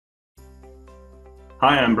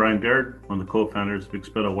Hi, I'm Brian Baird, one of the co-founders of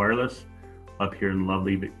Expeto Wireless, up here in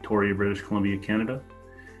lovely Victoria, British Columbia, Canada.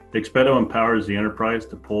 Expeto empowers the enterprise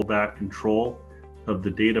to pull back control of the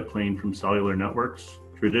data plane from cellular networks.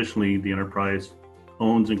 Traditionally, the enterprise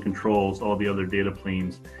owns and controls all the other data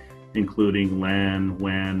planes, including LAN,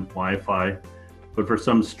 WAN, Wi-Fi, but for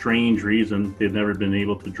some strange reason, they've never been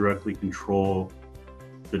able to directly control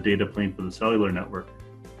the data plane for the cellular network.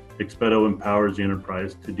 Expeto empowers the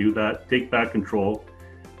enterprise to do that, take back control,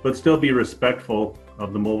 but still be respectful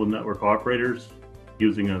of the mobile network operators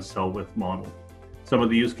using a cell width model. Some of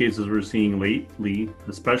the use cases we're seeing lately,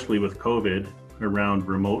 especially with COVID, around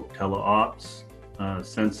remote teleops,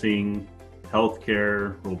 sensing,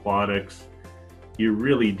 healthcare, robotics, you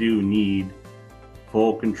really do need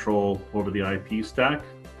full control over the IP stack.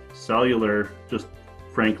 Cellular just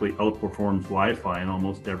frankly outperforms Wi-Fi in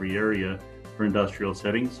almost every area for industrial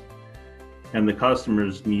settings. And the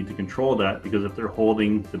customers need to control that, because if they're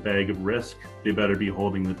holding the bag of risk, they better be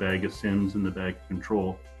holding the bag of SIMs and the bag of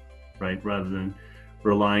control, right? Rather than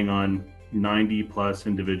relying on 90 plus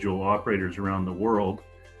individual operators around the world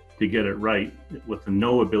to get it right with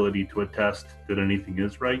no ability to attest that anything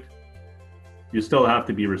is right. You still have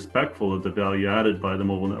to be respectful of the value added by the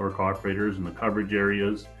mobile network operators and the coverage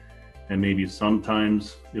areas. And maybe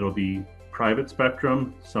sometimes it'll be private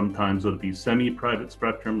spectrum, sometimes it'll be semi-private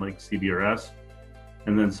spectrum like CBRS,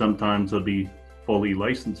 and then sometimes it'll be fully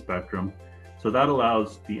licensed spectrum. So that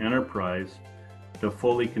allows the enterprise to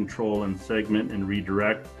fully control and segment and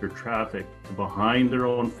redirect their traffic to behind their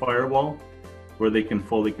own firewall, where they can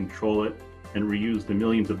fully control it and reuse the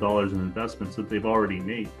millions of dollars in investments that they've already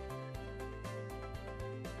made.